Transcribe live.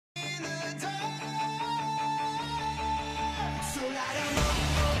So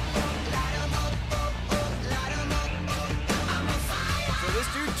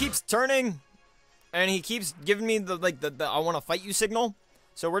this dude keeps turning, and he keeps giving me the I want to fight you signal.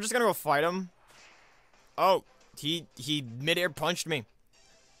 So we're just gonna go fight him. Oh, he mid-air punched me.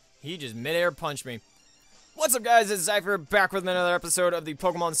 He just mid-air punched me. What's up, guys? It's Zypher back with another episode of the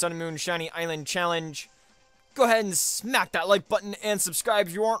Pokemon Sun and Moon Shiny Island Challenge. Go ahead and smack that like button and subscribe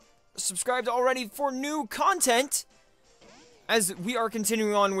if you aren't subscribed already for new content, as we are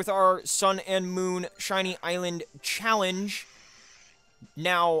continuing on with our Sun and Moon Shiny Island Challenge.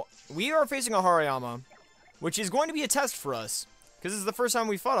 Now, we are facing a Hariyama, which is going to be a test for us, because this is the first time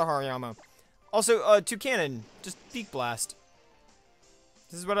we fought a Hariyama. Also, Toucannon, just Beak Blast.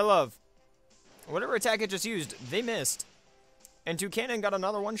 This is what I love. Whatever attack it just used, they missed. And Toucannon got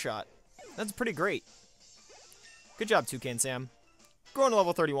another one-shot. That's pretty great. Good job, Toucan Sam. Going to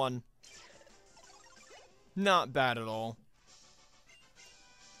level 31. Not bad at all.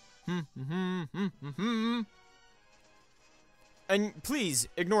 And please,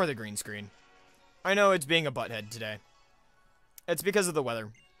 ignore the green screen. I know it's being a butthead today. It's because of the weather.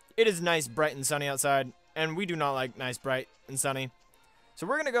 It is nice, bright, and sunny outside, and we do not like nice, bright, and sunny. So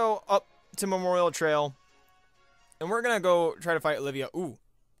we're going to go up to Memorial Trail, and we're going to go try to fight Olivia. Ooh.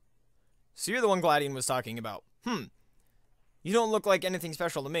 So you're the one Gladian was talking about. You don't look like anything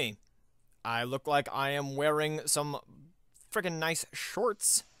special to me. I look like I am wearing some freaking nice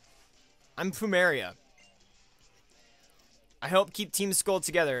shorts. I'm Plumeria. I help keep Team Skull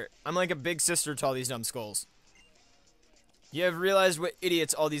together. I'm like a big sister to all these dumb skulls. You have realized what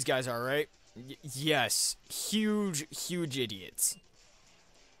idiots all these guys are, right? Yes. Huge, huge idiots.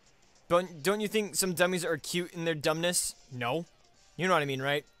 Don't you think some dummies are cute in their dumbness? No. You know what I mean,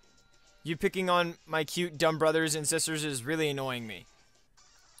 right? You picking on my cute, dumb brothers and sisters is really annoying me.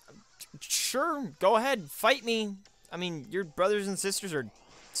 Sure, go ahead, fight me. I mean, your brothers and sisters are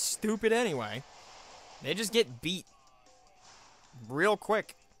stupid anyway. They just get beat real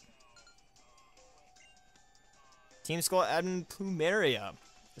quick. Team Skull Admin Plumeria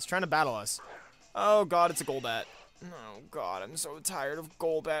is trying to battle us. Oh god, it's a Golbat. Oh god, I'm so tired of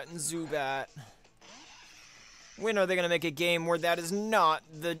Golbat and Zubat. When are they going to make a game where that is not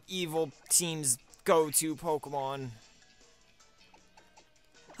the evil team's go-to Pokemon?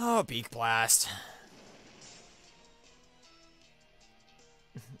 Oh, Beak Blast.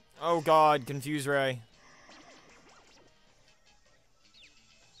 Oh god, Confuse Ray.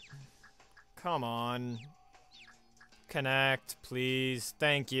 Come on. Connect, please.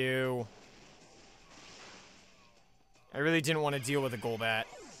 Thank you. I really didn't want to deal with a Golbat.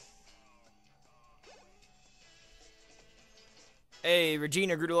 Hey,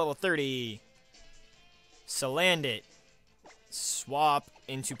 Regina grew to level 30. Salandit. Swap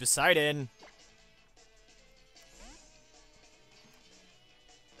into Poseidon.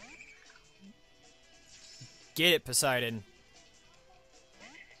 Get it, Poseidon.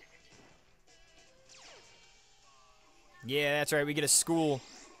 Yeah, that's right, we get a school.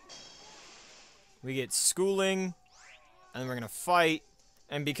 We get schooling, and then we're gonna fight,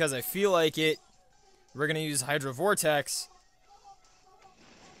 and because I feel like it, we're gonna use Hydro Vortex.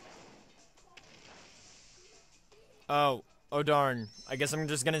 Oh darn. I guess I'm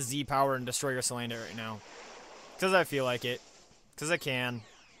just gonna Z-Power and destroy your Salandit right now. Because I feel like it. Because I can.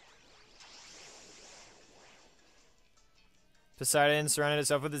 Poseidon surrounded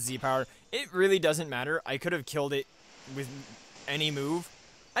itself with a Z-Power. It really doesn't matter. I could have killed it with any move.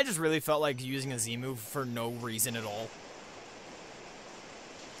 I just really felt like using a Z-move for no reason at all.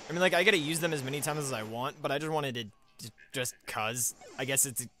 I mean, like, I gotta use them as many times as I want, but I just wanted to just cuz. I guess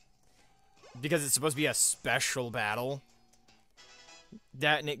it's because it's supposed to be a special battle.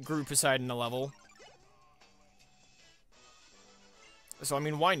 That and it grew Poseidon a level. So, I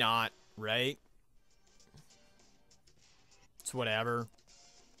mean, why not, right? It's whatever.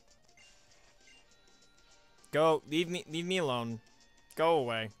 Go, leave me alone. Go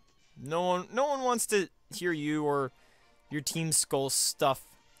away. No one wants to hear you or your Team Skull stuff.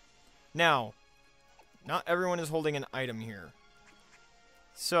 Now, not everyone is holding an item here.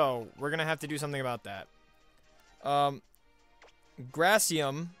 So, we're gonna have to do something about that.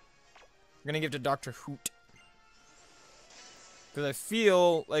 Gracium, we're gonna give to Dr. Hoot. Because I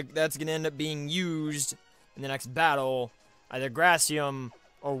feel like that's gonna end up being used in the next battle. Either Gracium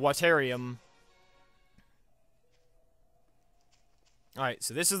or Waterium. Alright,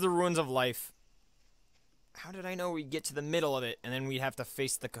 so this is the Ruins of Life. How did I know we'd get to the middle of it, and then we'd have to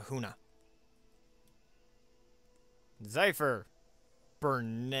face the Kahuna? Zypher.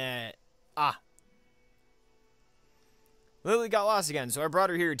 Burnett. Ah. Lily got lost again, so I brought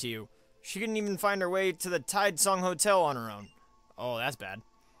her here to you. She couldn't even find her way to the Tide Song Hotel on her own. Oh, that's bad.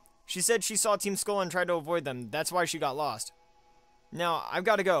 She said she saw Team Skull and tried to avoid them. That's why she got lost. Now, I've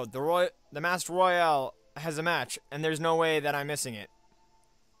got to go. The Masked Royale has a match, and there's no way that I'm missing it.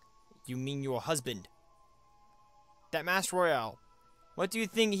 You mean your husband? That Masked Royale. What do you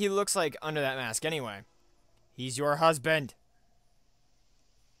think he looks like under that mask, anyway? He's your husband.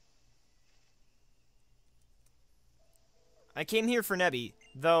 I came here for Nebby,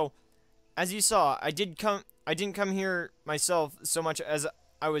 though, as you saw, I didn't come here myself so much as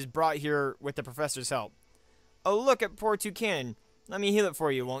I was brought here with the professor's help. Oh, look at poor Toucan. Let me heal it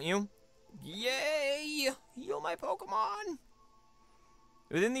for you, won't you? Yay! Heal my Pokemon!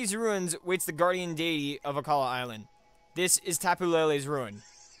 Within these ruins waits the guardian deity of Akala Island. This is Tapu Lele's ruin.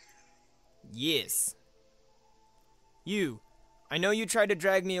 Yes. I know you tried to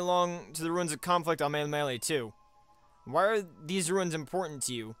drag me along to the ruins of conflict on Melee too. Why are these ruins important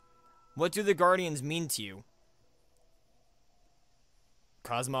to you? What do the Guardians mean to you?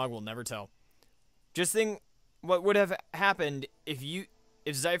 Cosmog will never tell. Just think what would have happened if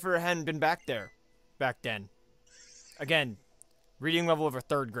Zypher hadn't been back then. Again, reading level of a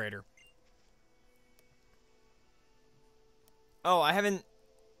 3rd grader. Oh, haven't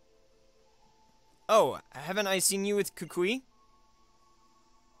I seen you with Kukui?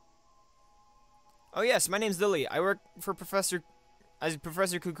 Oh yes, my name's Lily. I work for Professor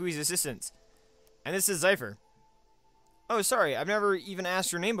Kukui's assistant. And this is Zypher. Oh, sorry, I've never even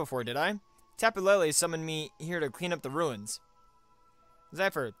asked your name before, did I? Tapu Lele summoned me here to clean up the ruins.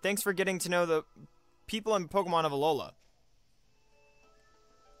 Zypher, thanks for getting to know the people and Pokemon of Alola.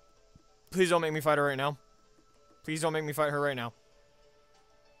 Please don't make me fight her right now. Please don't make me fight her right now.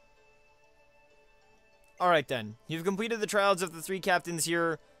 Alright then, you've completed the trials of the 3 captains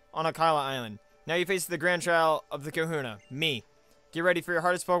here on Akala Island. Now you face the grand trial of the Kahuna, me. Get ready for your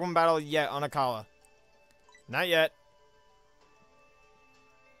hardest Pokemon battle yet on Akala. Not yet.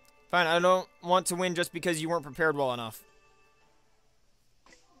 Fine, I don't want to win just because you weren't prepared well enough.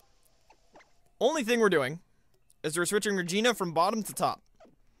 Only thing we're doing is we're switching Regina from bottom to top.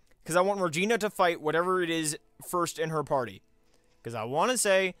 Because I want Regina to fight whatever it is first in her party. Because I want to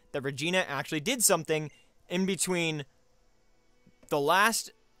say that Regina actually did something in between the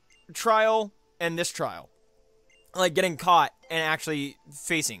last trial and this trial. Like getting caught and actually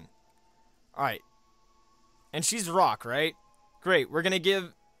facing. Alright. And she's rock, right? Great, we're going to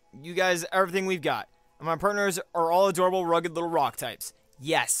give you guys everything we've got. And my partners are all adorable, rugged little rock types.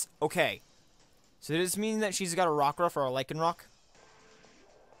 Yes, okay. So does this mean that she's got a Rockruff or a Lycanroc?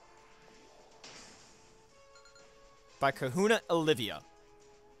 By Kahuna, Olivia.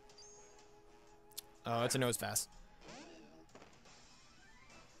 Oh, it's a nose pass.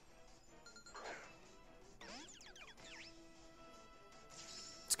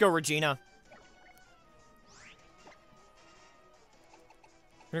 Let's go, Regina.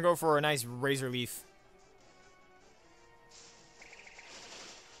 I'm gonna go for a nice Razor Leaf.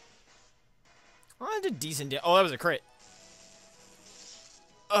 Oh, I did decent. Oh, that was a crit.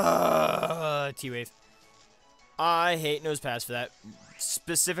 T-Wave. I hate Nose Pass for that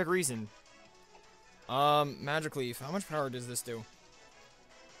specific reason. Magic Leaf. How much power does this do?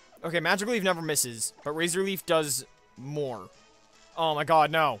 Okay, Magic Leaf never misses, but Razor Leaf does more. Oh my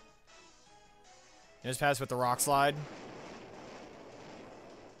god, no. Nose Pass with the Rock Slide.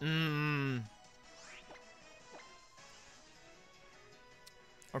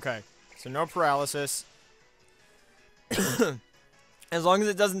 Okay, so no paralysis. As long as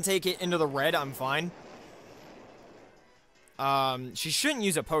it doesn't take it into the red, I'm fine. She shouldn't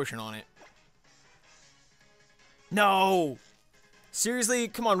use a potion on it. No! Seriously?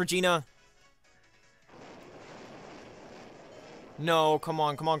 Come on, Regina. No, come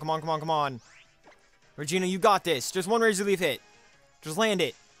on, come on, come on, come on, come on. Regina, you got this. Just one Razor Leaf hit. Just land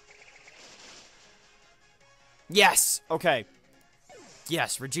it. Yes! Okay.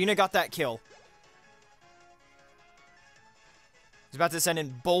 Yes, Regina got that kill. He's about to send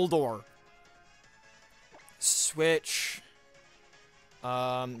in Boldor. Switch.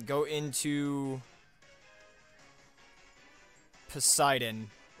 Go into Poseidon.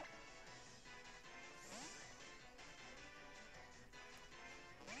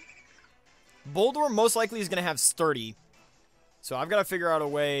 Boldor most likely is going to have Sturdy. So I've got to figure out a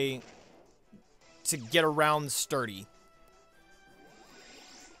way to get around Sturdy.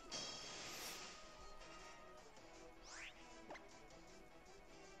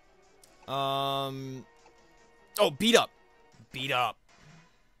 Oh, beat up. Beat up.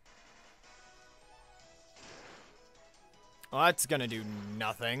 Well, that's gonna do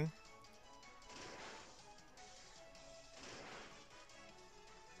nothing.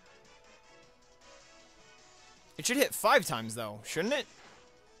 It should hit 5 times, though, shouldn't it?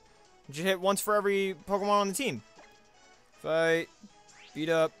 It should hit once for every Pokemon on the team. Fight. Beat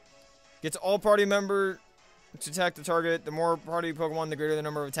up. Gets all party member to attack the target. The more party Pokemon, the greater the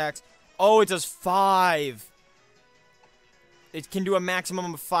number of attacks. Oh, it does 5. It can do a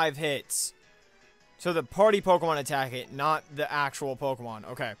maximum of 5 hits. So the party Pokemon attack it, not the actual Pokemon.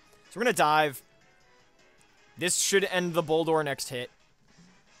 Okay. So we're going to dive. This should end the Boldore next hit.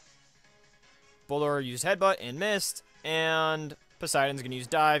 Boldore used Headbutt and missed. And Poseidon's going to use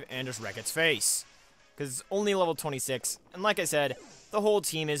Dive and just wreck its face. Because it's only level 26. And like I said, the whole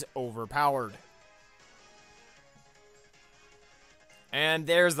team is overpowered. And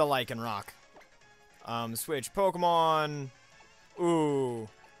there's the Lycanroc. Switch Pokemon. Ooh.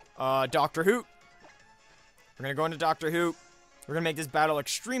 Dr. Hoot. We're going to go into Dr. Hoot. We're going to make this battle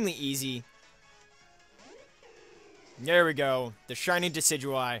extremely easy. There we go. The shiny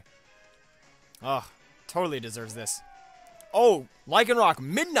Decidueye. Ugh. Totally deserves this. Oh, Lycanroc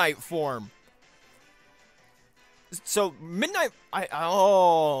Midnight form. So, Midnight...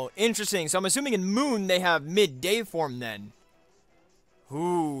 Oh, interesting. So, I'm assuming in Moon they have Midday form then.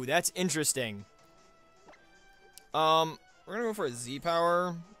 Ooh, that's interesting. We're gonna go for a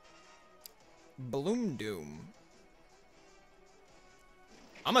Z-Power. Bloom Doom.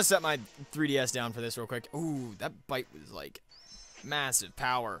 I'm gonna set my 3DS down for this real quick. Ooh, that bite was like massive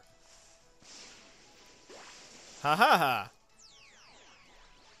power. Ha ha ha.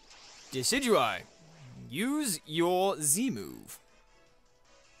 Decidueye, use your Z move.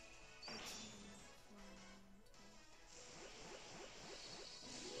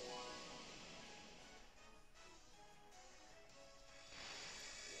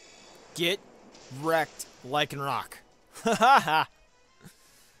 Get wrecked, Lycanroc. Ha ha ha.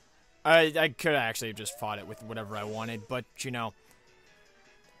 I could actually have just fought it with whatever I wanted, but you know,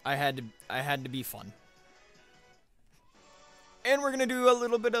 I had to be fun. And we're gonna do a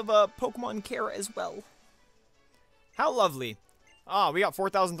little bit of Pokemon care as well. How lovely! Ah, we got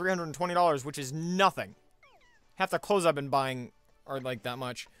 $4,320, which is nothing. Half the clothes I've been buying are like that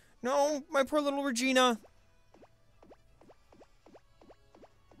much. No, my poor little Regina.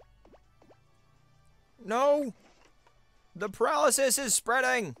 No! The paralysis is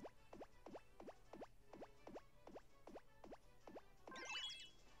spreading!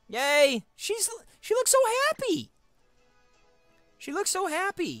 Yay! She looks so happy! She looks so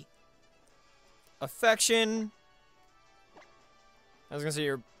happy! Affection. I was gonna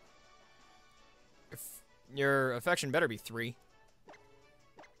say your affection better be 3.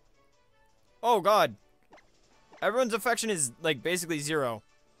 Oh god. Everyone's affection is like basically 0.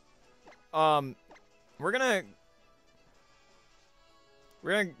 We're gonna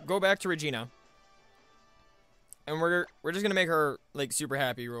go back to Regina. And we're just gonna make her like super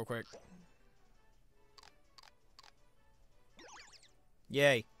happy real quick.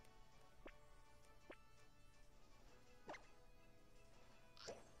 Yay.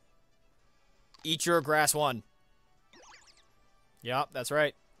 Eat your grass 1. Yup, that's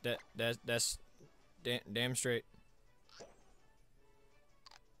right. That's damn straight.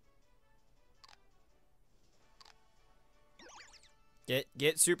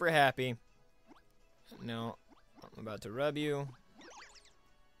 Get super happy. No, I'm about to rub you.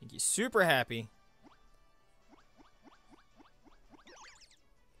 Make you super happy.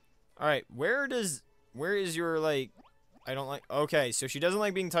 Alright, where is your, like, I don't like, okay, so she doesn't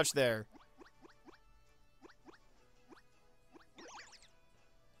like being touched there.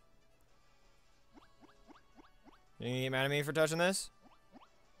 You gonna get mad at me for touching this?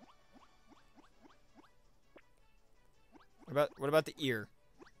 What about the ear?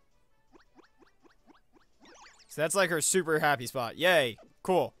 So that's like her super happy spot. Yay.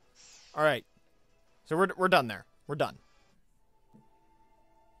 Cool. Alright. So we're done there. We're done.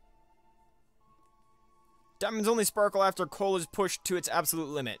 Diamonds only sparkle after coal is pushed to its absolute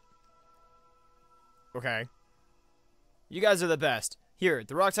limit. Okay. You guys are the best. Here,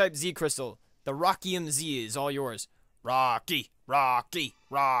 the rock-type Z crystal. The Rockium Z is all yours. Rocky, Rocky,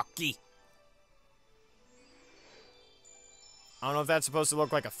 Rocky. I don't know if that's supposed to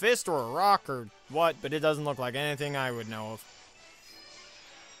look like a fist or a rock or what, but it doesn't look like anything I would know of.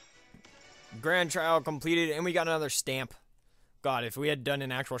 Grand trial completed, and we got another stamp. God, if we had done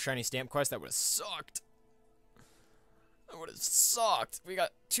an actual shiny stamp quest, that would have sucked. That would have sucked. We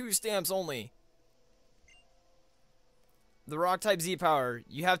got 2 stamps only. The rock-type Z-Power.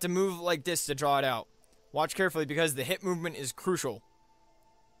 You have to move like this to draw it out. Watch carefully because the hit movement is crucial.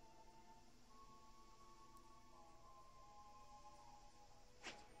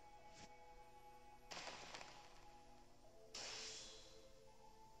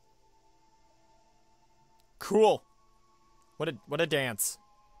 Cool. What a dance.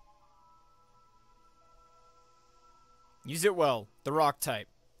 Use it well. The rock type.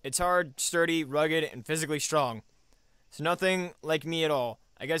 It's hard, sturdy, rugged, and physically strong. So nothing like me at all.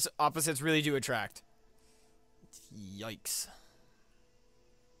 I guess opposites really do attract. Yikes.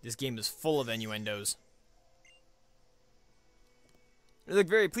 This game is full of innuendos. You look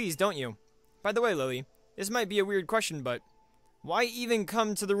very pleased, don't you? By the way, Lily, this might be a weird question, but why even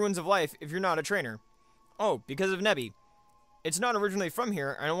come to the Ruins of Life if you're not a trainer? Oh, because of Nebby. It's not originally from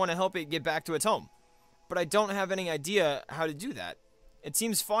here, and I want to help it get back to its home. But I don't have any idea how to do that. It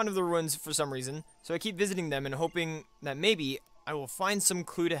seems fond of the ruins for some reason, so I keep visiting them and hoping that maybe I will find some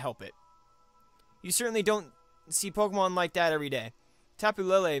clue to help it. You certainly don't see Pokemon like that every day. Tapu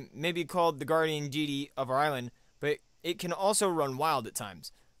Lele may be called the guardian deity of our island, but it can also run wild at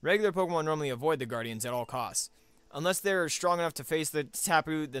times. Regular Pokemon normally avoid the guardians at all costs. Unless they're strong enough to face the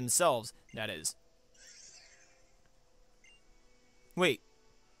Tapu themselves, that is. Wait,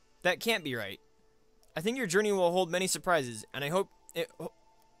 that can't be right. I think your journey will hold many surprises, and I hope it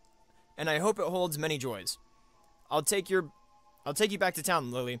holds many joys. I'll take you back to town,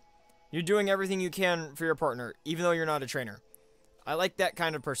 Lily. You're doing everything you can for your partner, even though you're not a trainer. I like that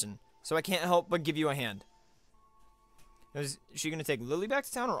kind of person, so I can't help but give you a hand. Is she going to take Lily back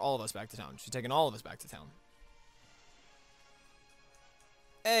to town or all of us back to town? She's taking all of us back to town.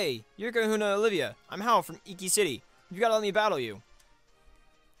 Hey, you're Kahuna Olivia. I'm Hal from Iki City. You gotta let me battle you.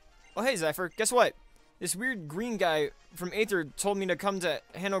 Oh, hey, Zypher. Guess what? This weird green guy from Aether told me to come to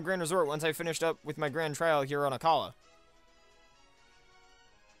Hano Grand Resort once I finished up with my grand trial here on Akala.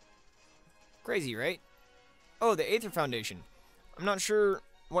 Crazy, right? Oh, the Aether Foundation. I'm not sure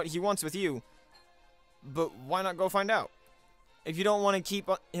what he wants with you, but why not go find out? If you don't want to keep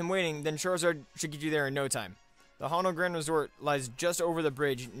him waiting, then Charizard should get you there in no time. The Hano Grand Resort lies just over the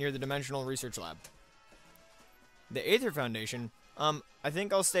bridge near the Dimensional Research Lab. The Aether Foundation? I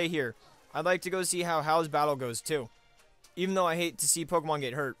think I'll stay here. I'd like to go see how Hal's battle goes, too. Even though I hate to see Pokemon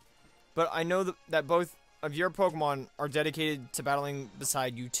get hurt. But I know that both of your Pokemon are dedicated to battling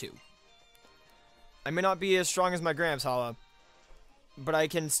beside you, too. I may not be as strong as my Gramps, Hala, but I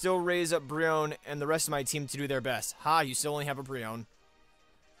can still raise up Brion and the rest of my team to do their best. Ha, you still only have a Brion.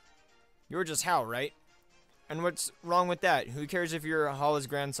 You're just Hal, right? And what's wrong with that? Who cares if you're Hala's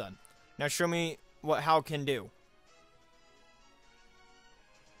grandson? Now show me what Hal can do.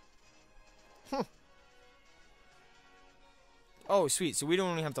 Oh, sweet. So we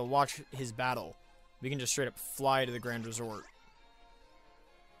don't even have to watch his battle. We can just straight up fly to the Grand Resort.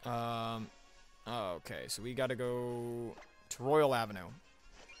 Oh, okay. So we gotta go to Royal Avenue.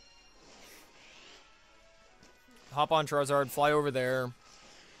 Hop on Charizard, fly over there.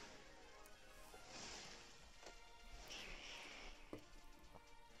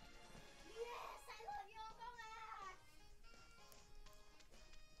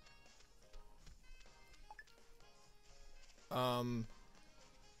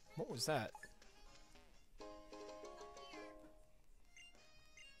 What was that?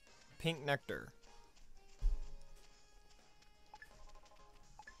 Pink nectar.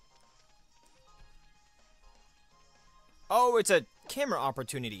 Oh, it's a camera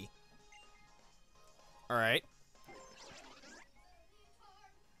opportunity. Alright.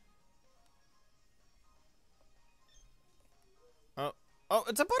 Oh,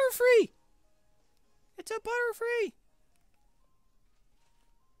 it's a Butterfree! It's a Butterfree!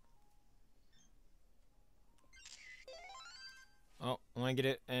 Oh, I want to get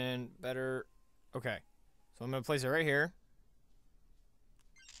it and better. Okay. So I'm going to place it right here.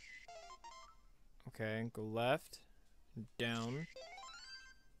 Okay, go left. Down.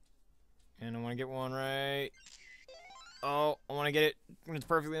 And I want to get one right. Oh, I want to get it when it's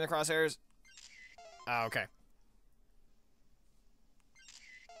perfectly in the crosshairs. Ah, okay.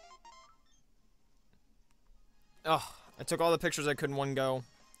 Oh, I took all the pictures I could in one go.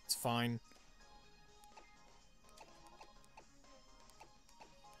 It's fine.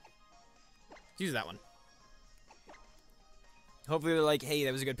 Use that one. Hopefully they're like, hey,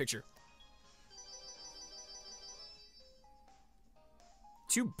 that was a good picture.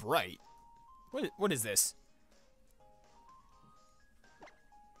 Too bright? What is this?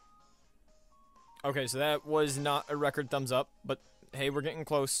 Okay, so that was not a record thumbs up, but hey, we're getting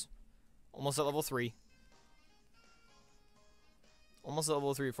close. Almost at level 3. Almost at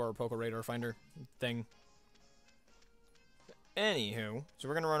level 3 for our Poké Radar Finder thing. Anywho, so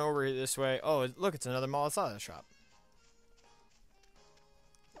we're gonna run over here this way. Oh, look, it's another Malasada shop.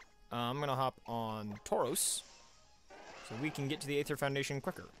 I'm gonna hop on Tauros, so we can get to the Aether Foundation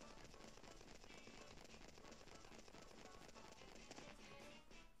quicker.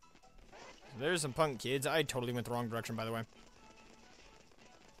 There's some punk kids. I totally went the wrong direction, by the way.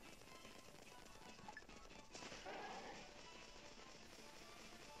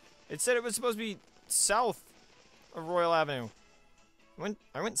 It said it was supposed to be south of Royal Avenue.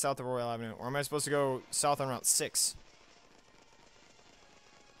 I went south of Royal Avenue. Or am I supposed to go south on Route 6?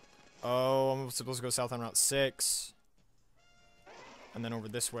 Oh, I'm supposed to go south on Route 6. And then over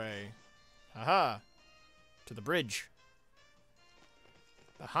this way. Haha. To the bridge.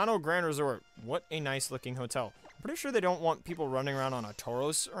 The Hano Grand Resort. What a nice looking hotel. I'm pretty sure they don't want people running around on a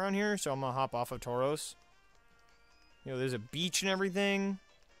Tauros around here, so I'm gonna hop off of Tauros. You know, there's a beach and everything.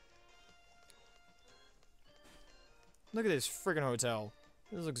 Look at this friggin' hotel.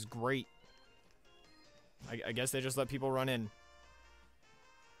 This looks great. I guess they just let people run in.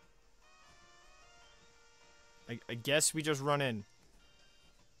 I guess we just run in.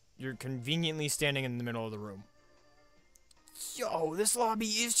 You're conveniently standing in the middle of the room. Yo, this lobby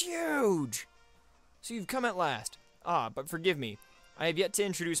is huge! So you've come at last. Ah, but forgive me. I have yet to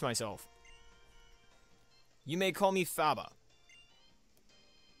introduce myself. You may call me Faba.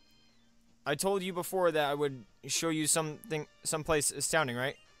 I told you before that I would show you someplace astounding,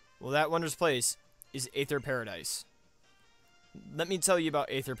 right? Well, that wondrous place is Aether Paradise. Let me tell you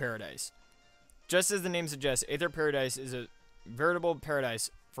about Aether Paradise. Just as the name suggests, Aether Paradise is a veritable paradise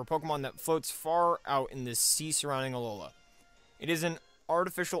for Pokemon that floats far out in the sea surrounding Alola. It is an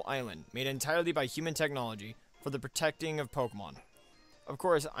artificial island made entirely by human technology for the protecting of Pokemon. Of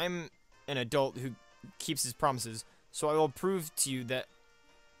course, I'm an adult who keeps his promises, so I will prove to you that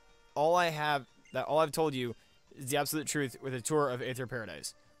all I've told you is the absolute truth with a tour of Aether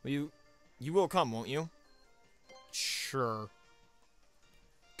Paradise. You will come, won't you? Sure.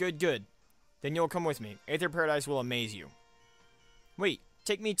 Good. Then you'll come with me. Aether Paradise will amaze you. Wait,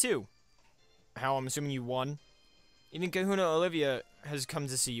 take me too. How, I'm assuming you won? Even Kahuna Olivia has come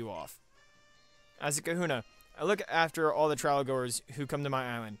to see you off. As a Kahuna, I look after all the travel goers who come to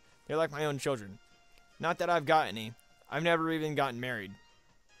my island. They're like my own children. Not that I've got any. I've never even gotten married.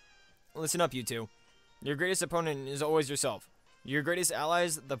 Listen up, you two. Your greatest opponent is always yourself. Your greatest ally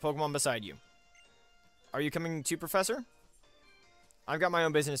is the Pokemon beside you. Are you coming too, Professor? I've got my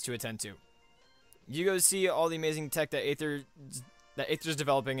own business to attend to. You go see all the amazing tech that Aether's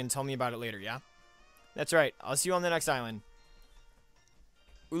developing and tell me about it later, yeah? That's right. I'll see you on the next island.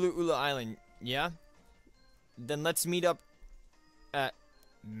 Ulu Ulu Island, yeah? Then let's meet up at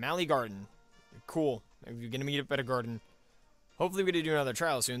Mally Garden. Cool. We're gonna meet up at a garden. Hopefully we can do another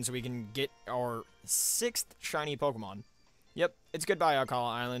trial soon so we can get our 6th shiny Pokemon. Yep, it's goodbye,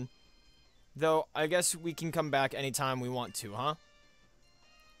 Alcala Island. Though, I guess we can come back anytime we want to, huh?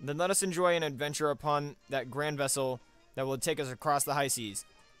 Then let us enjoy an adventure upon that grand vessel that will take us across the high seas.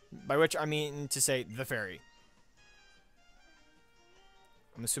 By which I mean to say, the ferry.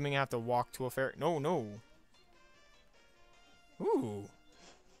 I'm assuming I have to walk to a ferry. No. Ooh.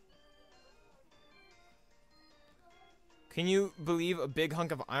 Can you believe a big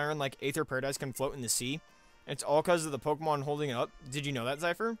hunk of iron like Aether Paradise can float in the sea? It's all because of the Pokemon holding it up? Did you know that,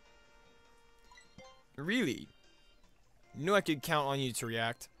 Zypher? Really? Knew I could count on you to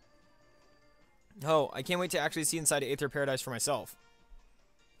react. Oh, I can't wait to actually see inside Aether Paradise for myself.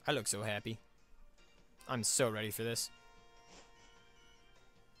 I look so happy. I'm so ready for this.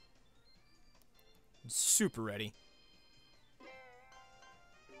 Super ready.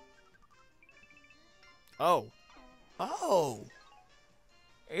 Oh.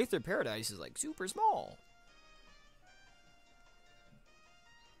 Aether Paradise is like super small.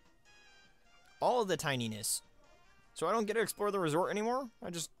 All of the tininess. So I don't get to explore the resort anymore?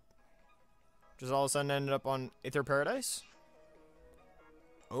 I just all of a sudden ended up on Aether Paradise?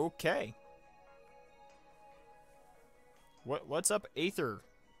 Okay. What's up, Aether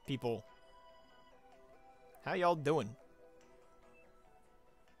people? How y'all doing?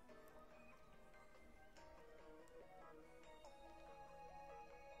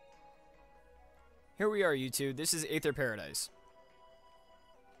 Here we are, you two. This is Aether Paradise.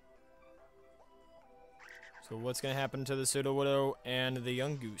 So what's going to happen to the Sudowoodo and the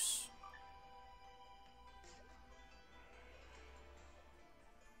young goose?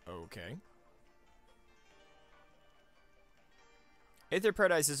 Okay. Aether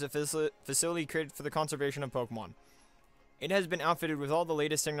Paradise is a facility created for the conservation of Pokemon. It has been outfitted with all the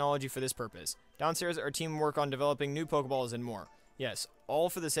latest technology for this purpose. Downstairs, our team work on developing new Pokeballs and more. Yes, all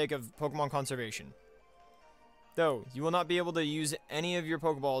for the sake of Pokemon conservation. Though, you will not be able to use any of your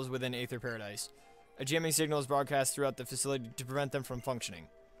Pokeballs within Aether Paradise. A jamming signal is broadcast throughout the facility to prevent them from functioning.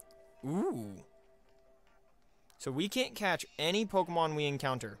 Ooh. So we can't catch any Pokemon we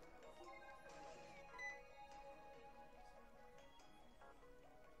encounter.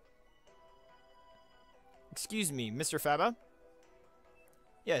 Excuse me, Mr. Faba?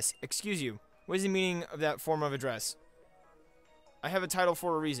 Yes, excuse you. What is the meaning of that form of address? I have a title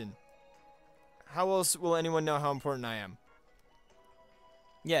for a reason. How else will anyone know how important I am?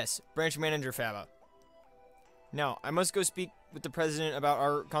 Yes, Branch Manager Faba. Now, I must go speak with the president about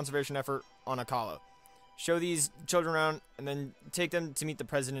our conservation effort on Akala. Show these children around, and then take them to meet the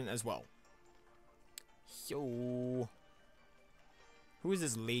president as well. Yo. Who is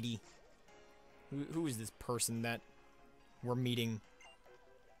this lady? Who is this person that we're meeting?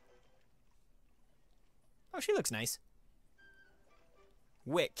 Oh, she looks nice.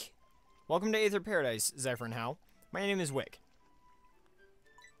 Wick. Welcome to Aether Paradise, Zypher and Hal. My name is Wick.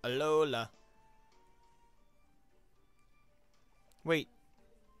 Alola. Wait.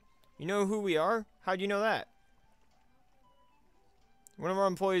 You know who we are? How'd you know that? One of our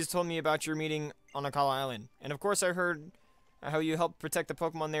employees told me about your meeting on Akala Island. And of course I heard how you helped protect the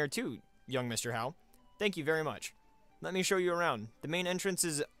Pokemon there too, young Mr. Hal. Thank you very much. Let me show you around. The main entrance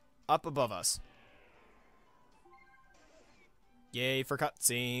is up above us. Yay for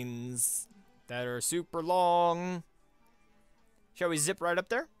cutscenes that are super long. Shall we zip right up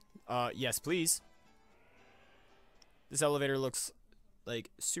there? Yes, please. This elevator looks like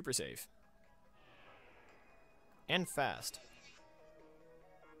super safe. And fast.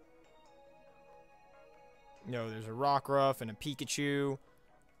 No, there's a Rockruff and a Pikachu.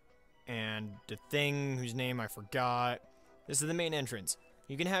 And the thing whose name I forgot. This is the main entrance.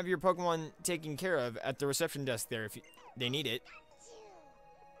 You can have your Pokemon taken care of at the reception desk there if they need it.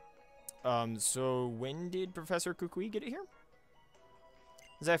 So when did Professor Kukui get it here?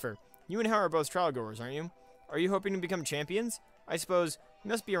 Zypher, you and Hal are both trial goers, aren't you? Are you hoping to become champions? I suppose you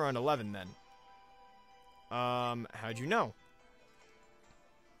must be around 11 then. How'd you know?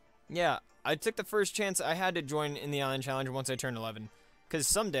 Yeah, I took the first chance I had to join in the Island Challenge once I turned 11. Because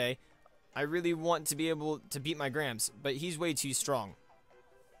someday, I really want to be able to beat my Gramps, but he's way too strong.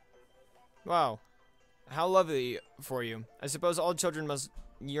 Wow. How lovely for you. I suppose all children must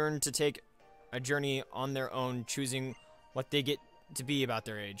yearn to take a journey on their own, choosing what they get to be about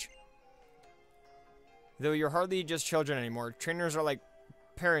their age. Though you're hardly just children anymore, trainers are like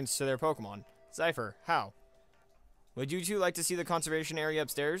parents to their Pokemon. Zypher, how? Would you two like to see the conservation area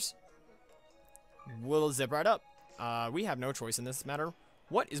upstairs? We'll zip right up. We have no choice in this matter.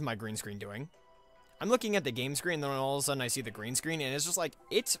 What is my green screen doing? I'm looking at the game screen, then all of a sudden I see the green screen, and it's just like,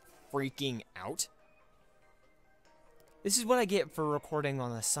 it's freaking out. This is what I get for recording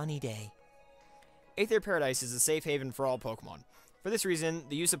on a sunny day. Aether Paradise is a safe haven for all Pokemon. For this reason,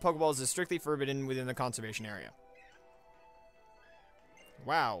 the use of Pokeballs is strictly forbidden within the conservation area.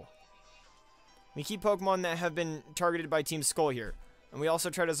 Wow. We keep Pokemon that have been targeted by Team Skull here, and we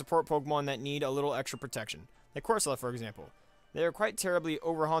also try to support Pokemon that need a little extra protection, like Corsola, for example. They are quite terribly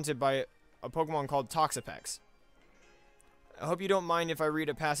overhaunted by a Pokemon called Toxapex. I hope you don't mind if I read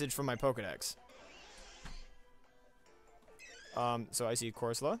a passage from my Pokedex. So I see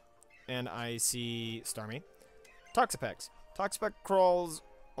Corsola, and I see Starmie. Toxapex. Toxapex crawls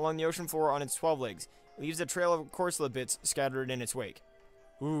along the ocean floor on its 12 legs. It leaves a trail of Corsola bits scattered in its wake.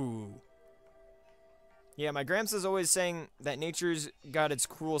 Ooh. Yeah, my Gramps is always saying that nature's got its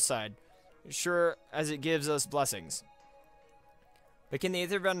cruel side, sure as it gives us blessings. But can the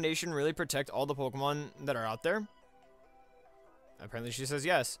Aether Foundation really protect all the Pokemon that are out there? Apparently she says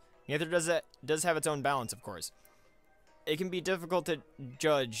yes. The Aether does have its own balance, of course. It can be difficult to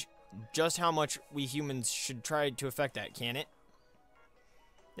judge just how much we humans should try to affect that, can it?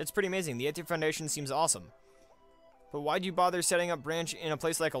 It's pretty amazing. The Aether Foundation seems awesome. But why'd you bother setting up branch in a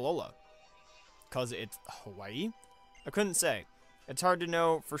place like Alola? 'Cause it's Hawaii? I couldn't say. It's hard to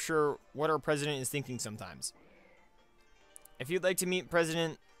know for sure what our president is thinking sometimes. If you'd like to meet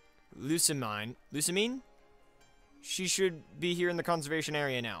President Lusamine, she should be here in the conservation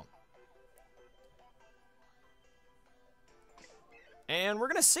area now. And we're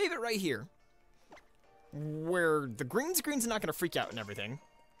going to save it right here, where the green screen's not going to freak out and everything.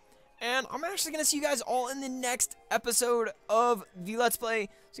 And I'm actually going to see you guys all in the next episode of the Let's Play.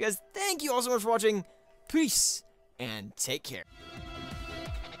 So guys, thank you all so much for watching. Peace, and take care.